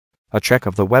A check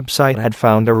of the website had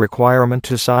found a requirement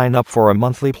to sign up for a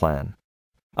monthly plan.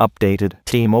 Updated,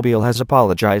 T-Mobile has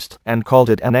apologized and called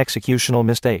it an executional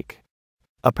mistake.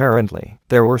 Apparently,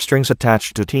 there were strings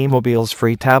attached to T-Mobile's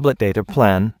free tablet data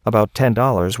plan, about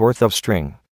 $10 worth of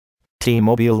string.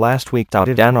 T-Mobile last week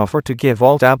touted an offer to give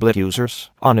all tablet users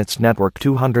on its network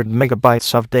 200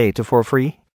 megabytes of data for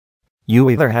free. You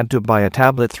either had to buy a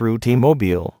tablet through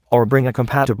T-Mobile or bring a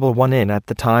compatible one in at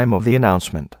the time of the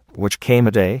announcement, which came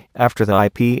a day after the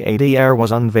IP80R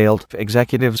was unveiled.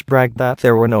 Executives bragged that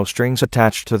there were no strings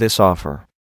attached to this offer.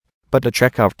 But a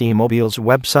check of T-Mobile's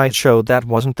website showed that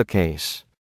wasn't the case.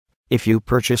 If you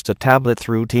purchased a tablet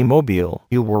through T-Mobile,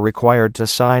 you were required to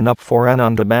sign up for an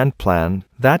on-demand plan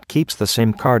that keeps the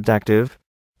SIM card active.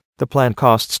 The plan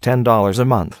costs $10 a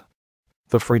month.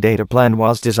 The free data plan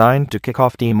was designed to kick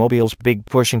off T-Mobile's big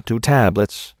push into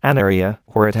tablets, an area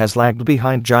where it has lagged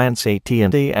behind giants AT&T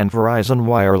and Verizon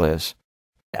Wireless.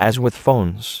 As with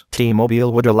phones,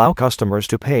 T-Mobile would allow customers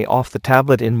to pay off the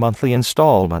tablet in monthly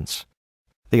installments.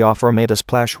 The offer made a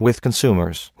splash with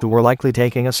consumers who were likely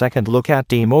taking a second look at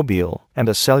T-Mobile and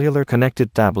a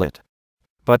cellular-connected tablet.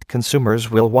 But consumers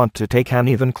will want to take an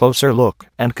even closer look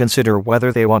and consider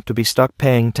whether they want to be stuck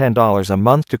paying $10 a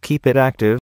month to keep it active.